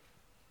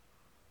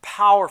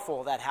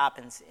powerful that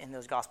happens in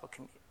those gospel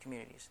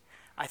communities.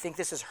 I think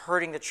this is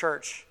hurting the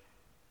church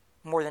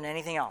more than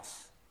anything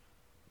else.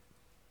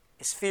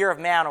 Is fear of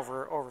man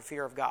over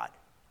fear of God.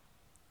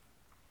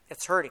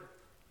 It's hurting.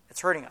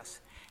 It's hurting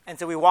us. And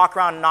so we walk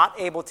around not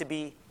able to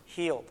be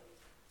healed.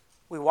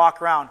 We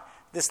walk around.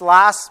 This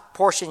last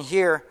portion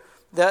here,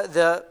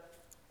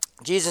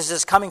 Jesus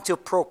is coming to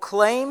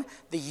proclaim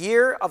the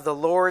year of the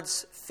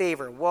Lord's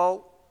favor.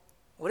 Well,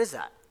 what is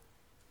that?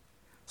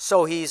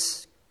 So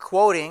he's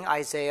quoting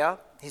Isaiah.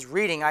 He's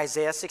reading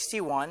Isaiah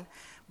 61.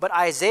 But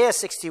Isaiah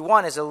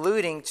 61 is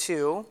alluding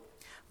to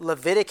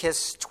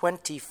Leviticus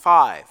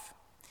 25.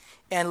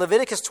 And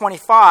Leviticus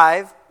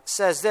 25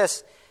 says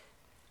this,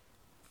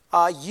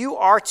 you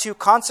are to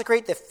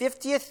consecrate the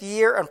 50th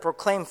year and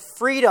proclaim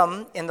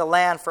freedom in the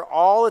land for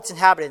all its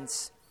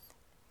inhabitants.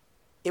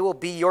 It will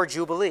be your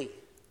Jubilee.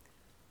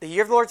 The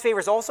year of the Lord's favor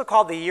is also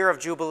called the year of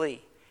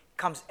Jubilee. It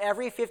comes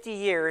every 50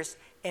 years,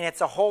 and it's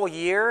a whole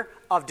year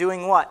of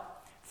doing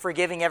what?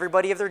 Forgiving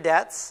everybody of their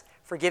debts,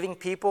 forgiving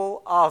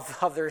people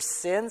of their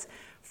sins,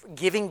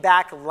 giving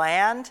back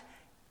land.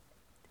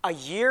 A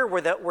year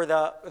where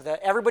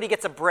everybody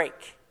gets a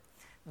break.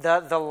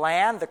 The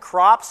land, the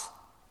crops,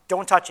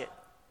 don't touch it.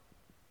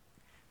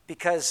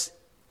 Because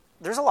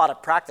there's a lot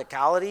of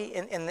practicality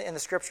in the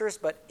scriptures,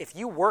 but if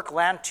you work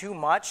land too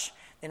much,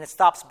 then it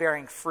stops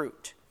bearing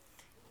fruit.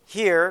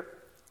 Here,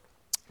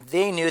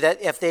 they knew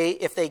that if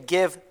they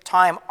give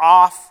time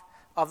off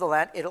of the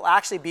land, it'll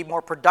actually be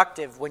more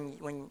productive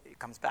when it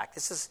comes back.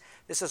 This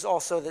is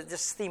also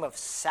this theme of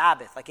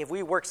Sabbath. Like if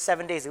we work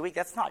 7 days a week,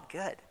 that's not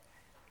good.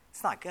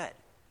 It's not good.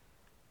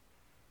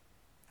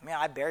 I mean,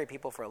 I bury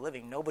people for a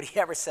living. Nobody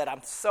ever said,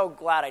 I'm so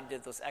glad I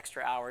did those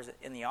extra hours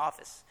in the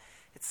office.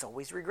 It's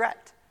always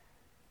regret.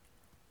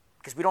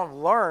 Because we don't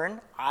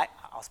learn,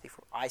 I'll speak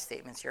for I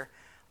statements here,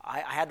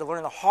 I had to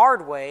learn the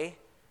hard way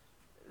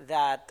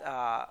that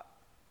I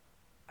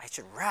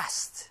should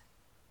rest.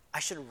 I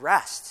should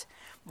rest.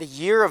 The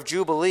year of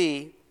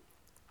Jubilee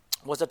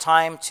was a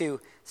time to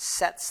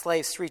set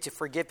slaves free, to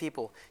forgive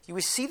people. You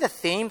see the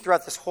theme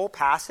throughout this whole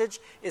passage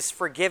is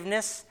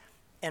forgiveness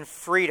and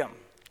freedom.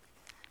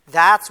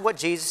 That's what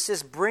Jesus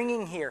is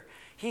bringing here.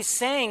 He's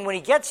saying when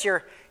he gets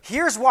here,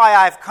 here's why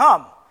I've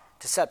come.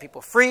 To set people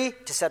free,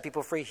 to set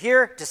people free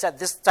here, to set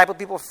this type of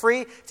people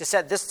free, to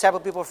set this type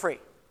of people free.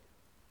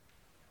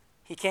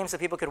 He came so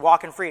people could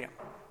walk in freedom.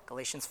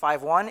 Galatians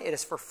 5:1, it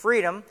is for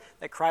freedom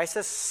that Christ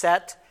has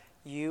set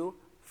you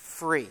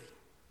free.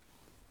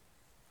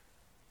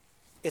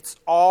 It's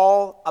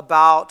all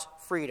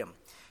about freedom.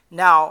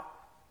 Now,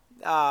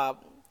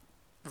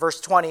 verse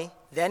 20,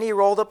 then he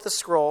rolled up the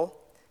scroll.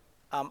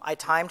 I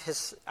timed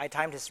his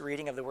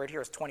reading of the word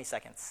here as 20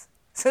 seconds.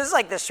 So this is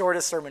like the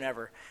shortest sermon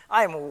ever.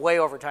 I am way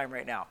over time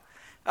right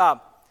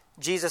now.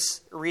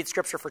 Jesus reads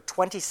scripture for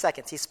 20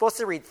 seconds. He's supposed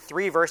to read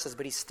 3 verses,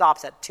 but he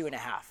stops at 2.5.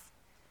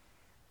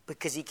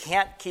 Because he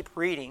can't keep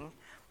reading,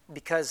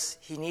 because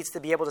he needs to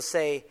be able to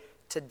say,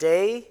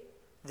 today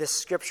this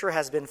scripture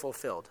has been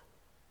fulfilled.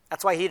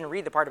 That's why he didn't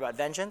read the part about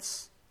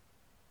vengeance,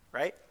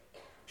 right?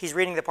 He's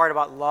reading the part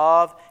about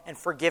love and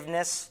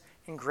forgiveness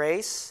and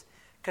grace,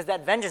 because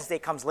that vengeance day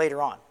comes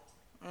later on.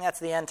 And that's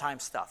the end time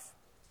stuff.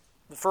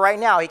 For right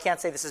now, he can't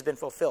say this has been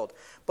fulfilled.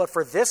 But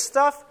for this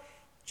stuff,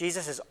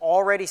 Jesus has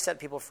already set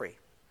people free.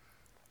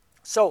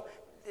 So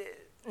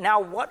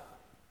now what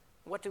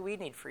do we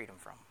need freedom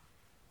from?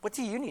 What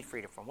do you need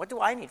freedom from? What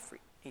do I need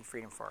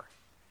freedom for?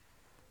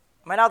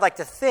 I mean, I'd like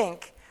to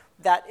think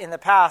that in the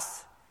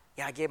past,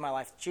 I gave my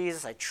life to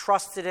Jesus. I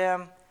trusted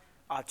him.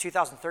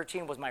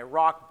 2013 was my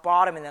rock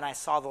bottom, and then I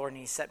saw the Lord, and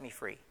he set me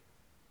free.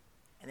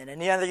 And then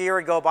another year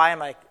would go by, I'm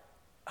like,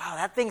 oh,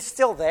 that thing's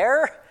still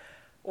there?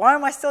 Why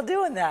am I still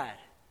doing that?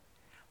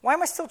 Why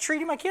am I still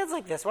treating my kids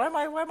like this? Why am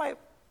I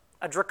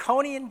a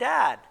draconian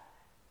dad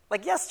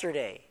like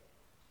yesterday?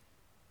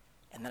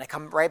 And then I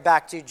come right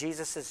back to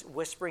Jesus is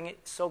whispering it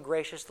so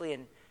graciously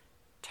and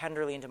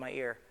tenderly into my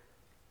ear.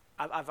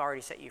 I've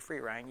already set you free,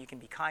 Ryan. You can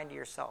be kind to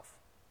yourself.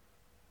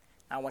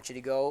 Now I want you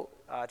to go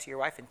to your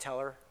wife and tell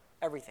her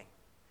everything.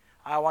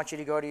 I want you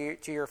to go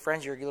to your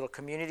friends, your little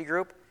community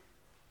group,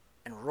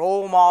 and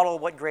role model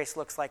what grace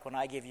looks like when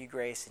I give you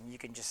grace, and you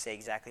can just say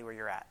exactly where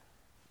you're at.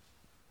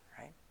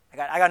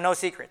 I got no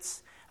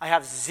secrets. I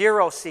have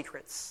 0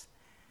 secrets.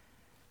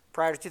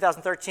 Prior to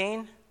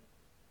 2013,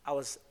 I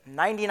was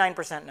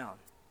 99% known.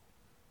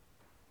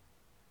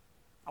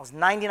 I was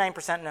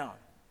 99% known.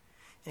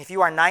 And if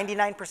you are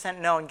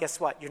 99% known, guess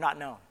what? You're not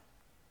known.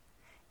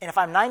 And if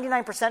I'm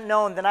 99%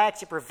 known, then I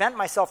actually prevent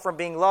myself from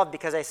being loved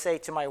because I say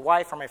to my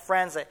wife or my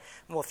friends,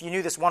 well, if you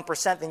knew this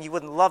 1%, then you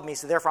wouldn't love me,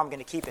 so therefore I'm going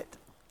to keep it.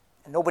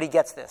 And nobody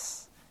gets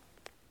this.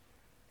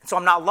 And so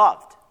I'm not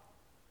loved.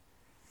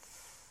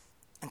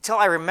 Until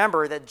I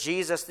remember that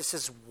Jesus, this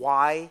is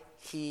why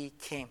he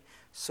came.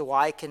 So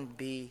I can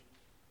be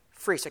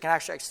free. So I can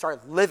actually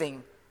start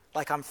living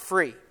like I'm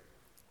free.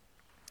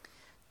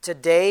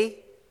 Today,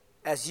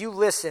 as you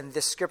listen,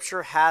 this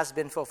scripture has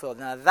been fulfilled.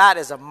 Now that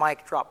is a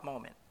mic drop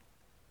moment.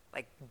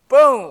 Like,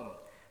 boom!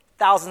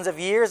 Thousands of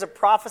years of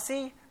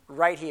prophecy,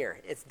 right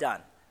here. It's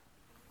done.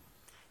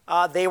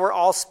 They were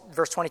all,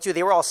 verse 22,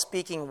 they were all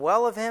speaking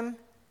well of him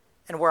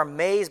and were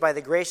amazed by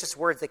the gracious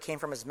words that came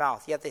from his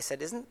mouth. Yet they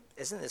said, isn't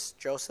this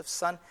Joseph's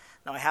son?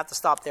 Now I have to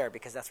stop there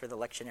because that's where the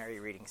lectionary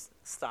reading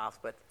stops.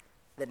 But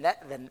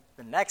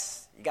the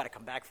next, you got to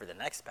come back for the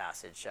next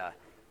passage,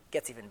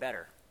 gets even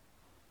better.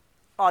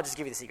 I'll just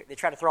give you the secret. They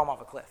try to throw him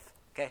off a cliff,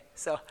 okay?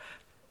 So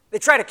they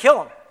try to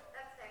kill him.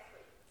 That's next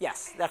week.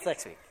 Yes, that's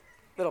next week.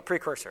 Little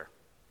precursor.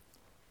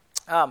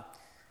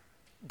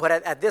 But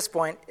at this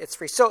point, it's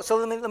free. So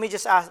let me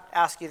just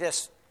ask you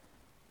this.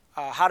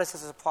 How does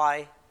this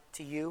apply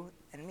to you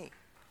and me?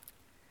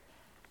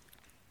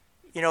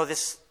 You know,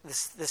 this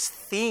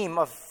theme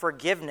of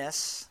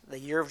forgiveness, the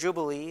year of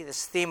Jubilee,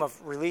 this theme of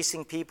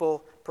releasing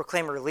people,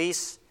 proclaim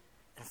release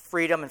and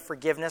freedom and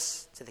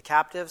forgiveness to the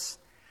captives.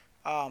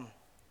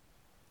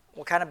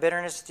 What kind of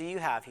bitterness do you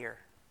have here?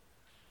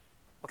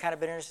 What kind of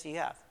bitterness do you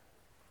have?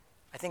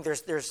 I think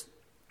there's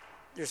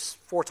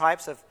 4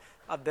 types of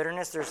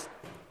bitterness. There's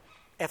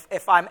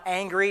if I'm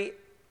angry,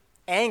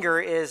 anger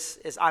is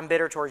I'm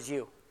bitter towards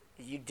you.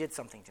 You did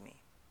something to me.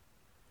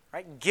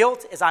 Right?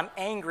 Guilt is I'm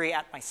angry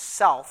at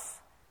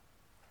myself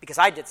because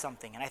I did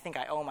something and I think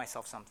I owe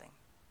myself something.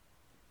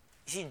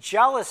 You see,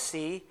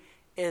 jealousy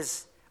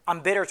is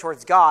I'm bitter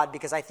towards God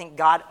because I think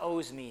God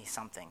owes me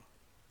something.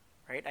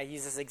 Right? I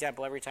use this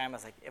example every time. I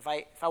was like, if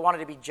I wanted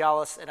to be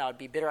jealous and I would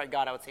be bitter at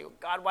God, I would say, well,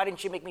 God, why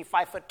didn't you make me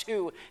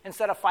 5'2"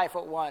 instead of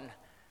 5'1"?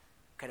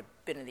 Could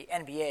have been in the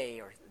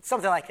NBA or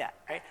something like that,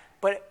 right?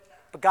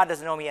 But God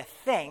doesn't owe me a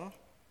thing,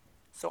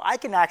 so I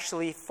can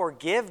actually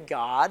forgive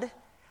God.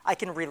 I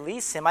can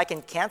release him. I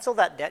can cancel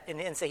that debt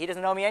and say he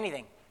doesn't owe me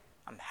anything.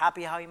 I'm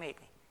happy how he made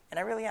me, and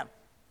I really am.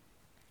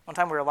 One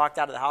time we were locked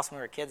out of the house when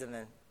we were kids, and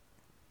then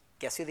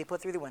guess who they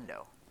put through the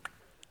window?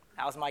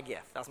 That was my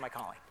gift. That was my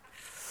calling.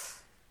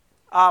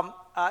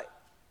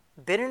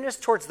 Bitterness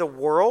towards the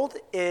world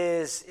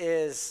is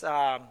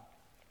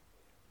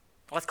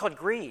what's called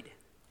greed.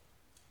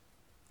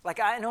 Like,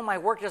 I know my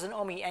work doesn't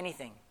owe me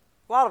anything.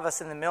 A lot of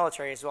us in the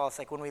military as well, it's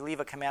like when we leave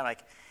a command,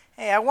 like,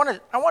 hey, I wanted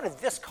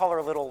this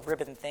color little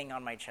ribbon thing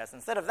on my chest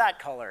instead of that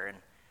color, and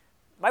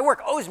my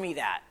work owes me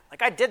that.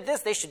 Like, I did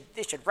this, they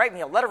should write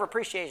me a letter of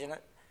appreciation.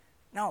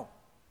 No,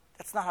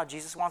 that's not how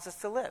Jesus wants us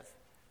to live.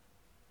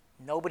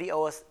 Nobody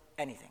owes us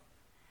anything.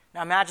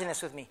 Now imagine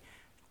this with me.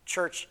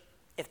 Church,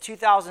 if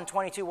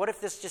 2022, what if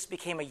this just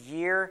became a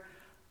year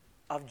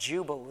of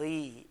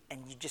Jubilee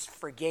and you just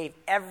forgave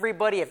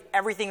everybody of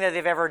everything that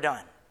they've ever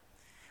done?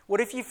 What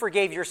if you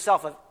forgave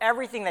yourself of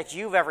everything that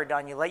you've ever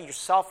done? You let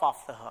yourself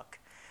off the hook.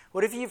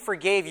 What if you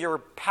forgave your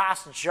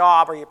past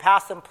job or your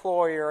past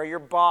employer or your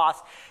boss?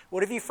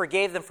 What if you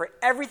forgave them for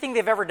everything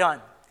they've ever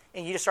done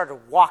and you just started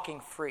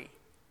walking free?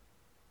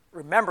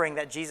 Remembering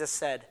that Jesus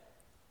said,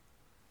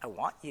 I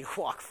want you to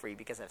walk free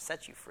because I've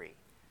set you free.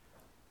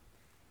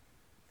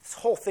 This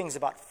whole thing's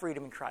about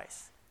freedom in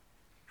Christ.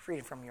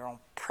 Freedom from your own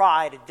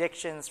pride,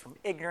 addictions, from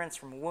ignorance,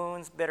 from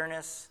wounds,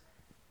 bitterness.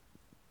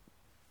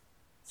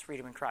 It's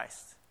freedom in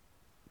Christ.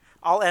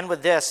 I'll end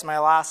with this. My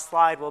last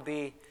slide will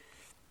be,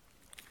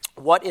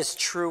 what is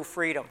true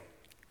freedom?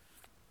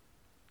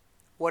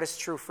 What is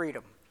true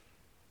freedom?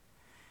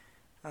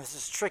 Now, this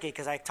is tricky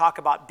because I talk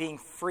about being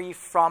free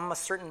from a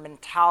certain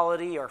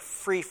mentality or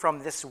free from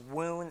this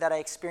wound that I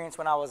experienced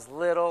when I was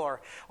little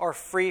or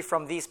free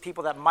from these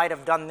people that might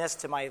have done this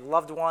to my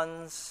loved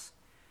ones.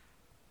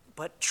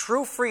 But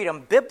true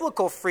freedom,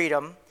 biblical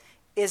freedom,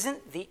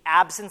 isn't the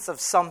absence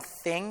of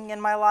something in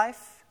my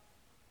life.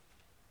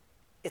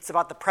 It's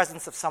about the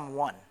presence of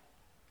someone.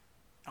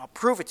 I'll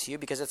prove it to you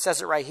because it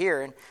says it right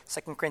here in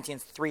 2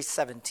 Corinthians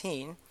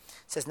 3:17. It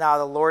says, now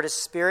the Lord is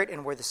Spirit,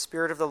 and where the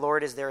Spirit of the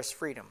Lord is, there is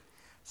freedom.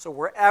 So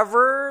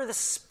wherever the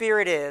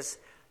Spirit is,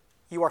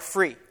 you are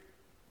free.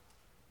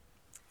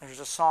 There's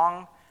a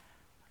song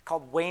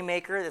called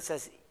Waymaker that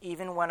says,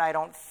 even when I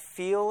don't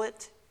feel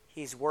it,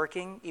 he's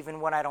working. Even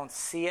when I don't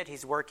see it,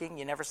 he's working.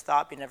 You never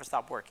stop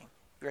working.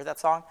 You heard that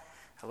song?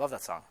 I love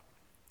that song.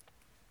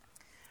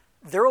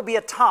 There will be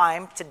a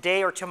time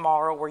today or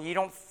tomorrow where you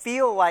don't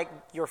feel like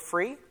you're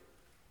free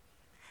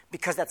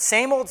because that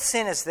same old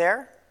sin is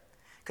there,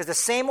 because the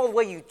same old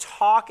way you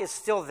talk is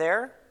still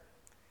there,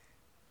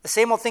 the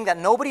same old thing that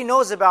nobody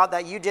knows about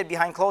that you did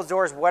behind closed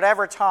doors,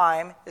 whatever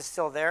time, is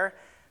still there.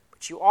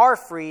 But you are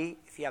free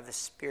if you have the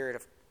Spirit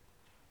of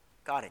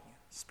God in you,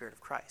 the Spirit of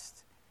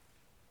Christ.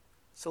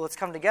 So let's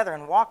come together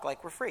and walk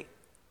like we're free.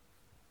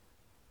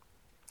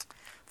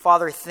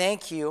 Father,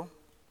 thank you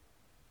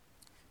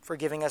for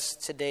giving us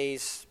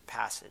today's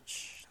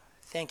passage.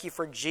 Thank you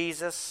for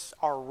Jesus,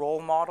 our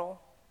role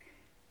model,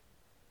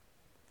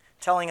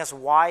 telling us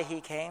why he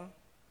came,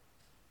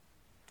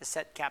 to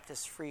set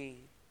captives free,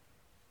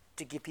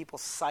 to give people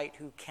sight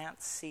who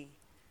can't see,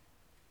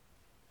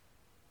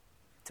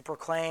 to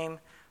proclaim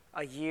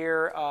a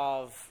year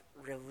of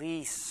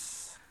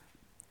release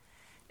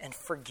and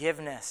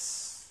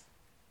forgiveness.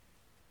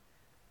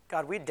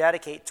 God, we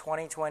dedicate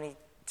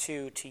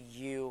 2022 to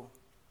you.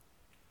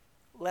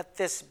 Let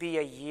this be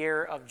a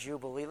year of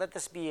Jubilee. Let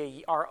this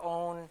be our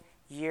own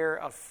year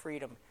of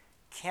freedom,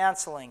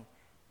 canceling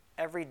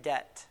every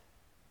debt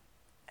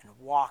and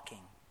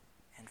walking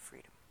in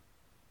freedom.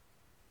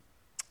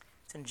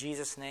 It's in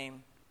Jesus'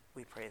 name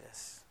we pray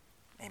this.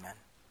 Amen.